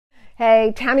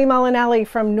Hey, Tammy Molinelli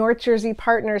from North Jersey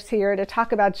Partners here to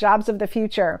talk about jobs of the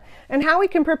future and how we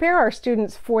can prepare our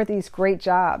students for these great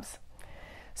jobs.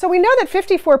 So we know that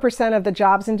 54% of the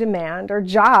jobs in demand are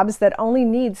jobs that only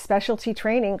need specialty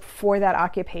training for that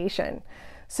occupation.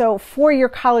 So four-year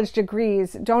college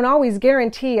degrees don't always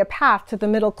guarantee a path to the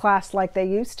middle class like they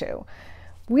used to.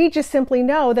 We just simply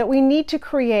know that we need to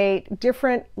create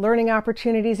different learning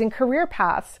opportunities and career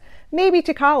paths, maybe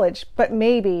to college, but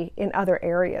maybe in other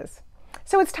areas.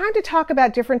 So it's time to talk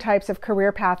about different types of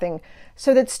career pathing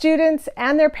so that students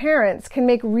and their parents can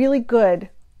make really good,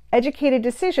 educated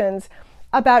decisions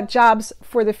about jobs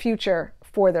for the future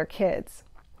for their kids.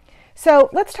 So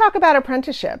let's talk about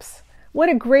apprenticeships. What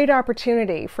a great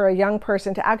opportunity for a young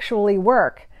person to actually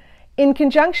work in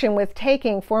conjunction with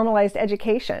taking formalized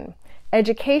education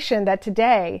that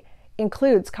today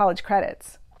includes college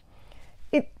credits.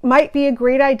 It might be a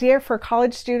great idea for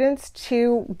college students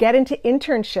to get into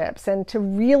internships and to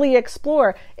really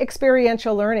explore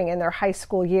experiential learning in their high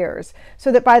school years so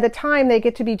that by the time they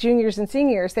get to be juniors and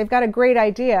seniors, they've got a great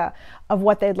idea of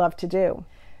what they'd love to do.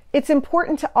 It's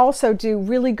important to also do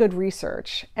really good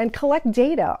research and collect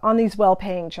data on these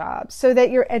well-paying jobs so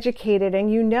that you're educated and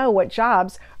you know what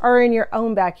jobs are in your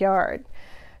own backyard.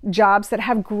 Jobs that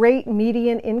have great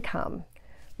median income,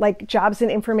 like jobs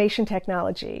in information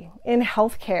technology, in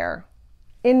healthcare,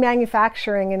 in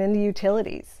manufacturing, and in the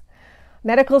utilities.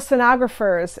 Medical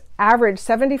sonographers average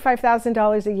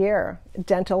 $75,000 a year.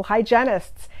 Dental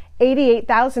hygienists,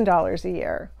 $88,000 a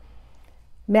year.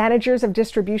 Managers of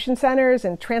distribution centers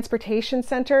and transportation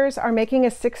centers are making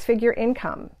a six-figure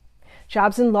income.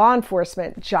 Jobs in law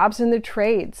enforcement, jobs in the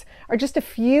trades are just a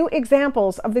few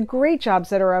examples of the great jobs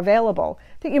that are available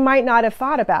that you might not have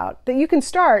thought about, that you can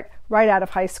start right out of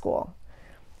high school.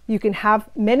 You can have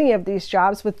many of these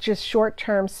jobs with just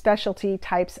short-term specialty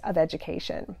types of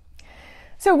education.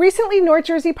 So recently, North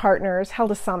Jersey Partners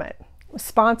held a summit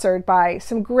sponsored by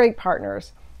some great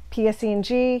partners,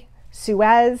 PSE&G,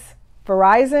 Suez,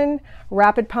 Verizon,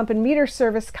 Rapid Pump and Meter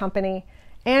Service Company,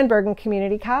 and Bergen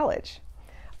Community College.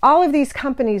 All of these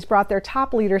companies brought their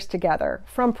top leaders together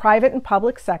from private and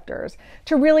public sectors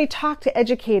to really talk to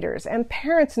educators and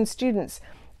parents and students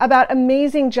about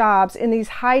amazing jobs in these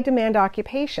high-demand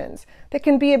occupations that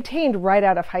can be obtained right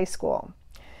out of high school.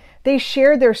 They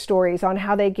shared their stories on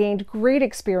how they gained great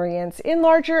experience in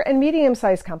larger and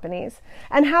medium-sized companies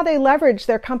and how they leveraged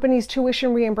their company's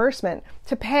tuition reimbursement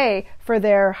to pay for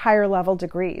their higher-level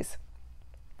degrees.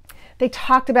 They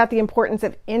talked about the importance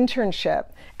of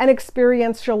internship and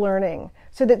experiential learning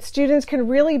so that students can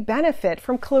really benefit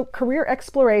from career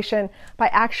exploration by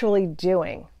actually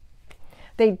doing.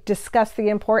 They discussed the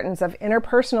importance of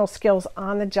interpersonal skills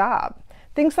on the job,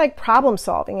 things like problem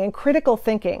solving and critical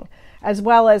thinking, as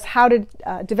well as how to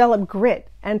develop grit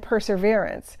and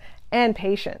perseverance and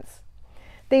patience.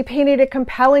 They painted a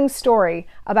compelling story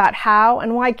about how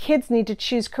and why kids need to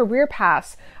choose career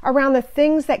paths around the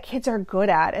things that kids are good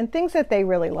at and things that they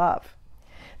really love.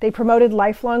 They promoted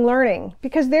lifelong learning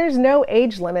because there's no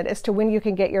age limit as to when you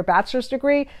can get your bachelor's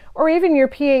degree or even your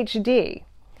PhD.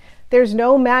 There's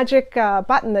no magic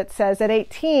button that says at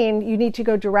 18 you need to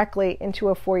go directly into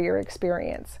a four-year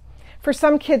experience. For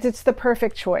some kids, it's the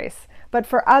perfect choice, but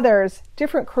for others,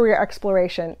 different career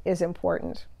exploration is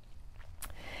important.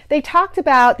 They talked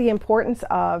about the importance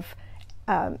of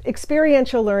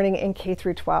experiential learning in K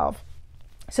through 12.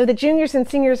 So the juniors and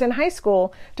seniors in high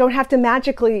school don't have to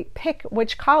magically pick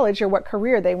which college or what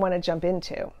career they want to jump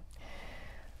into.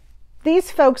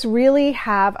 These folks really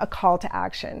have a call to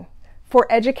action. For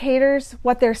educators,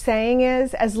 what they're saying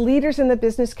is, as leaders in the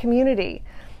business community,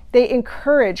 they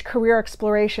encourage career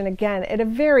exploration again at a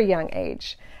very young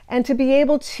age and to be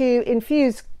able to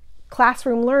infuse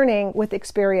classroom learning with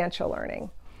experiential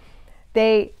learning.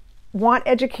 They want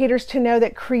educators to know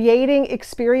that creating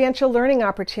experiential learning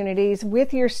opportunities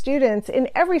with your students in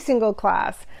every single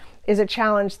class is a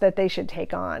challenge that they should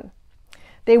take on.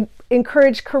 They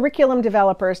encourage curriculum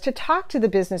developers to talk to the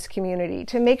business community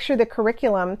to make sure the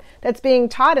curriculum that's being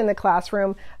taught in the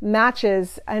classroom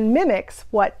matches and mimics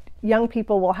what young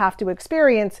people will have to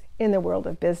experience in the world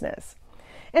of business.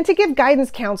 And to give guidance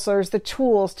counselors the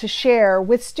tools to share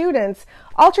with students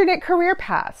alternate career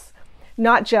paths,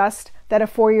 not just that a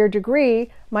four-year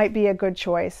degree might be a good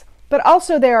choice, but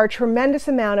also there are a tremendous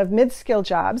amount of mid-skill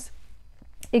jobs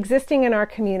existing in our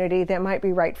community that might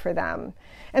be right for them.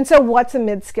 And so what's a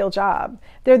mid-skill job?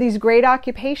 There are these great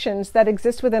occupations that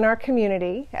exist within our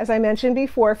community. As I mentioned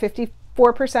before,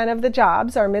 54% of the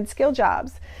jobs are mid-skill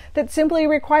jobs that simply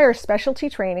require specialty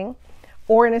training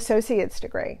or an associate's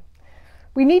degree.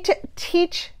 We need to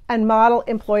teach and model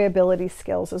employability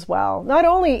skills as well, not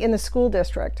only in the school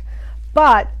district,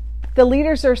 But the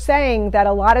leaders are saying that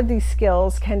a lot of these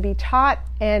skills can be taught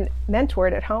and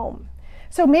mentored at home.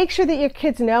 So make sure that your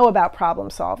kids know about problem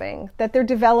solving, that they're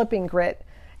developing grit,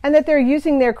 and that they're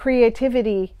using their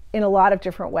creativity in a lot of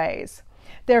different ways.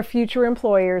 Their future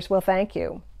employers will thank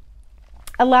you.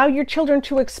 Allow your children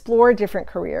to explore different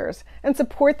careers and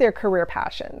support their career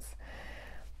passions.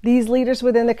 These leaders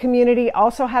within the community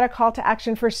also had a call to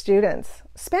action for students.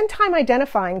 Spend time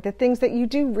identifying the things that you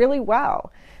do really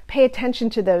well. Pay attention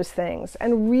to those things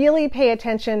and really pay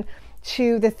attention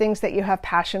to the things that you have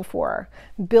passion for.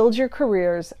 Build your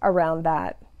careers around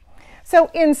that. So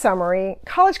in summary,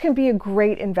 college can be a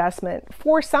great investment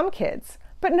for some kids,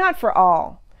 but not for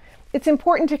all. It's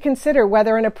important to consider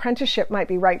whether an apprenticeship might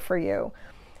be right for you.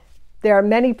 There are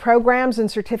many programs and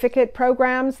certificate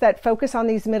programs that focus on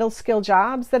these middle skill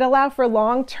jobs that allow for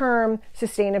long-term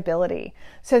sustainability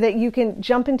so that you can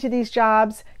jump into these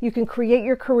jobs, you can create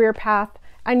your career path,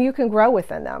 and you can grow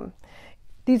within them.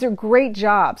 These are great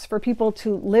jobs for people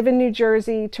to live in New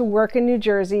Jersey, to work in New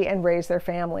Jersey, and raise their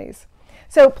families.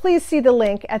 So please see the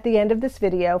link at the end of this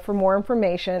video for more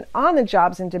information on the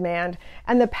jobs in demand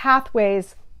and the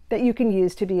pathways that you can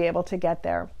use to be able to get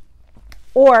there.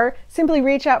 Or simply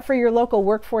reach out for your local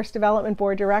Workforce Development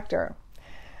Board director.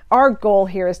 Our goal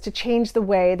here is to change the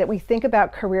way that we think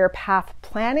about career path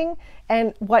planning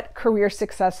and what career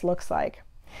success looks like.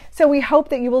 So we hope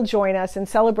that you will join us in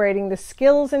celebrating the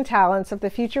skills and talents of the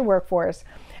future workforce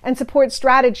and support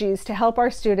strategies to help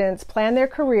our students plan their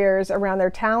careers around their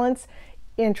talents,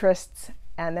 interests,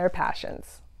 and their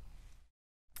passions.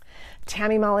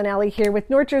 Tammy Molinelli here with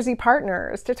North Jersey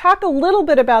Partners to talk a little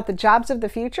bit about the jobs of the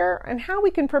future and how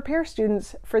we can prepare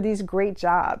students for these great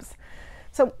jobs.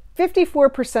 So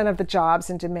 54% of the jobs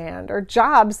in demand are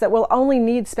jobs that will only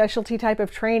need specialty type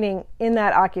of training in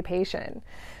that occupation.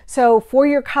 So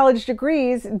four-year college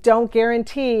degrees don't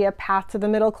guarantee a path to the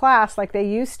middle class like they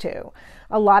used to.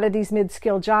 A lot of these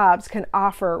mid-skill jobs can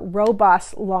offer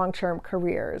robust long-term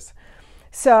careers.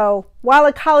 So while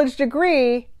a college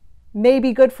degree may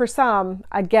be good for some,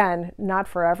 again, not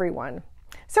for everyone.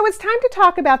 So it's time to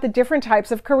talk about the different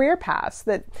types of career paths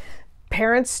that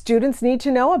parents, students need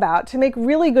to know about to make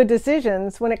really good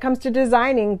decisions when it comes to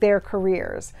designing their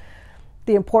careers.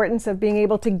 The importance of being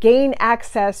able to gain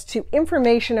access to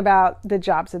information about the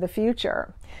jobs of the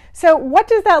future. So what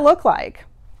does that look like?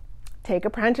 Take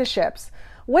apprenticeships.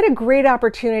 What a great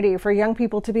opportunity for young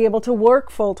people to be able to work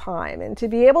full-time and to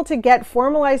be able to get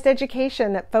formalized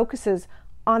education that focuses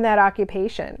on that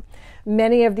occupation.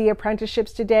 Many of the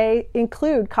apprenticeships today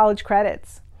include college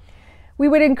credits. We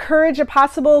would encourage a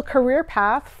possible career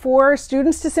path for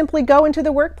students to simply go into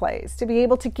the workplace, to be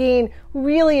able to gain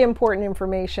really important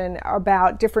information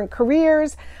about different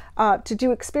careers, to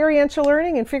do experiential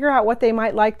learning and figure out what they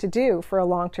might like to do for a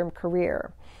long-term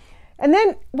career. And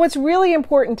then what's really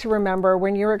important to remember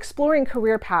when you're exploring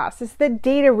career paths is that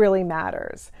data really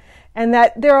matters. And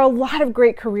that there are a lot of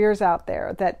great careers out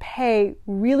there that pay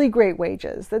really great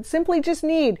wages, that simply just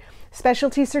need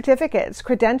specialty certificates,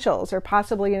 credentials, or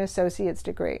possibly an associate's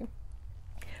degree.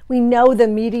 We know the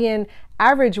median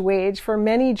average wage for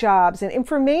many jobs in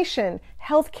information,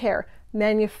 healthcare,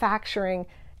 manufacturing,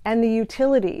 and the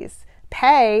utilities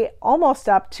pay almost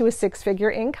up to a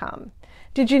six-figure income.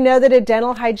 Did you know that a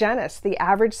dental hygienist, the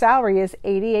average salary is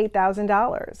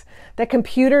 $88,000? That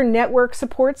computer network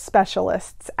support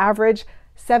specialists average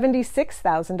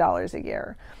 $76,000 a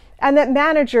year? And that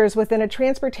managers within a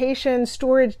transportation,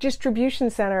 storage, distribution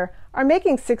center are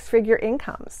making six-figure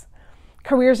incomes?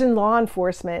 Careers in law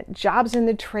enforcement, jobs in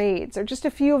the trades are just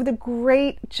a few of the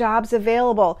great jobs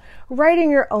available right in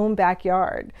your own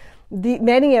backyard.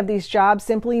 Many of these jobs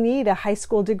simply need a high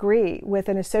school degree with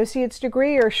an associate's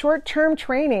degree or short-term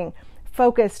training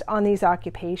focused on these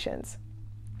occupations.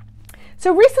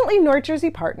 So recently, North Jersey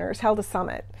Partners held a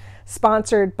summit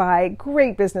sponsored by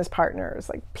great business partners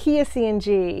like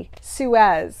PSE&G,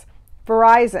 Suez,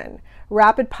 Verizon,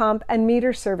 Rapid Pump and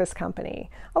Meter Service Company,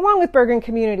 along with Bergen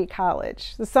Community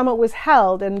College. The summit was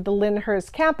held in the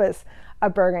Lyndhurst campus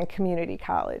of Bergen Community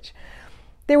College.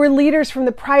 There were leaders from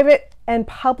the private and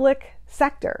public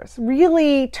sectors,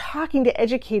 really talking to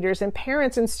educators and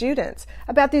parents and students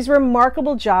about these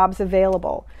remarkable jobs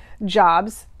available,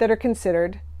 jobs that are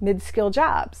considered mid-skill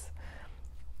jobs.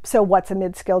 So what's a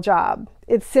mid-skill job?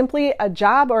 It's simply a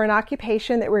job or an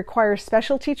occupation that requires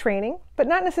specialty training, but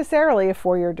not necessarily a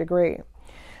four-year degree.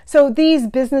 So these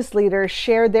business leaders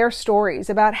shared their stories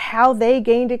about how they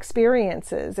gained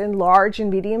experiences in large and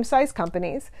medium-sized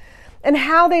companies and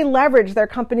how they leveraged their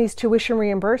company's tuition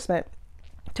reimbursement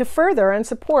to further and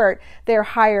support their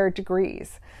higher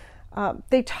degrees.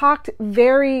 They talked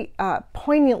very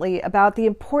poignantly about the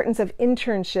importance of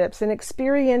internships and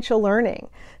experiential learning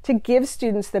to give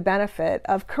students the benefit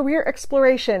of career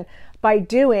exploration by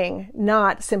doing,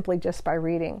 not simply just by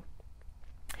reading.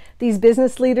 These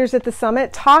business leaders at the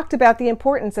summit talked about the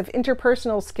importance of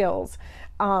interpersonal skills,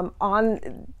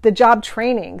 on the job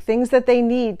training, things that they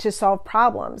need to solve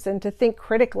problems and to think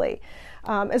critically,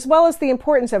 as well as the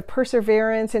importance of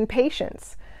perseverance and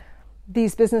patience.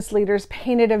 These business leaders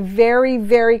painted a very,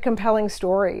 very compelling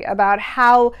story about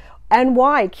how and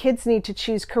why kids need to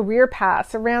choose career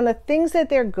paths around the things that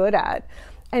they're good at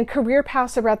and career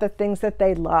paths around the things that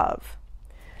they love.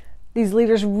 These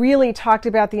leaders really talked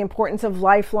about the importance of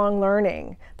lifelong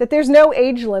learning, that there's no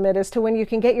age limit as to when you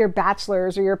can get your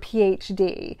bachelor's or your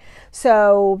PhD.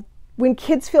 So when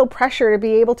kids feel pressure to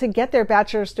be able to get their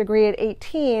bachelor's degree at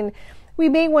 18, we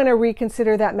may want to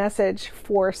reconsider that message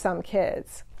for some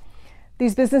kids.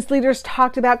 These business leaders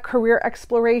talked about career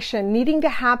exploration needing to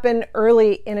happen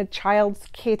early in a child's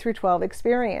K-12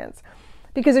 experience,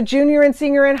 because a junior and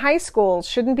senior in high school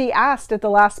shouldn't be asked at the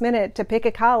last minute to pick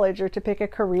a college or to pick a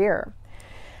career.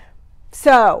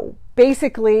 So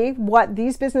basically, what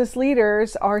these business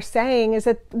leaders are saying is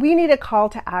that we need a call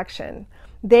to action.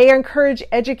 They encourage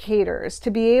educators to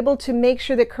be able to make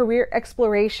sure that career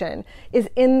exploration is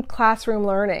in classroom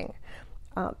learning.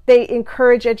 They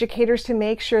encourage educators to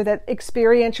make sure that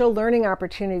experiential learning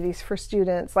opportunities for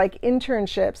students, like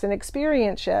internships and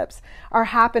experientships, are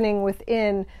happening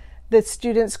within the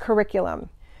student's curriculum.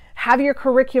 Have your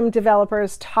curriculum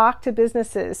developers talk to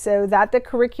businesses so that the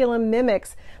curriculum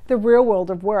mimics the real world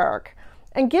of work.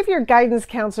 And give your guidance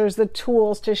counselors the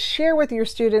tools to share with your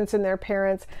students and their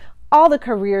parents all the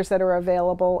careers that are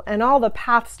available and all the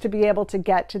paths to be able to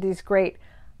get to these great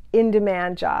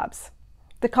in-demand jobs.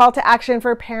 The call to action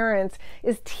for parents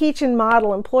is teach and model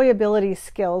employability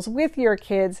skills with your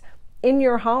kids in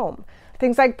your home.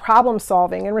 Things like problem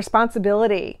solving and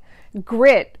responsibility,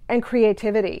 grit and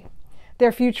creativity.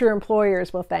 Their future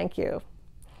employers will thank you.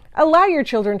 Allow your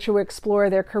children to explore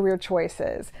their career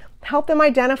choices. Help them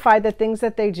identify the things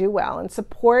that they do well and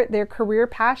support their career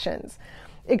passions.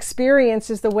 Experience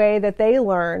is the way that they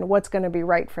learn what's going to be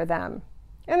right for them.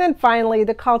 And then finally,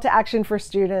 the call to action for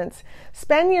students.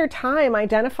 Spend your time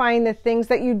identifying the things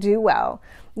that you do well.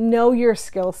 Know your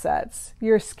skill sets,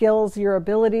 your skills, your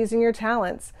abilities, and your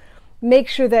talents. Make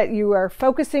sure that you are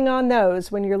focusing on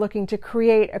those when you're looking to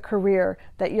create a career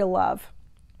that you love.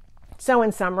 So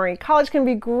in summary, college can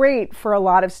be great for a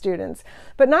lot of students,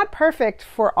 but not perfect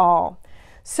for all.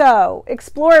 So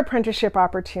explore apprenticeship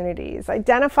opportunities,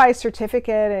 identify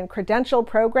certificate and credential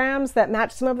programs that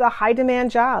match some of the high demand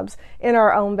jobs in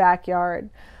our own backyard.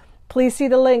 Please see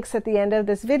the links at the end of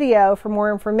this video for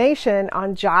more information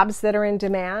on jobs that are in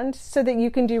demand so that you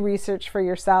can do research for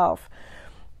yourself.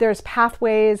 There's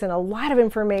pathways and a lot of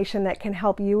information that can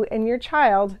help you and your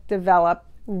child develop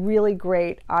really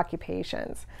great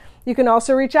occupations. You can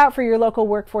also reach out for your local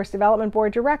Workforce Development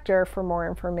Board director for more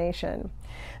information.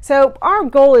 So our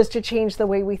goal is to change the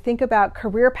way we think about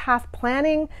career path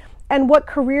planning and what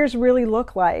careers really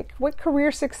look like, what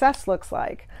career success looks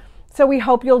like. So we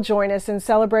hope you'll join us in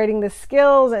celebrating the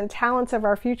skills and talents of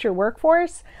our future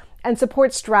workforce and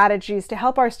support strategies to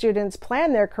help our students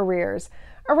plan their careers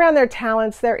around their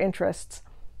talents, their interests,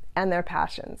 and their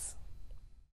passions.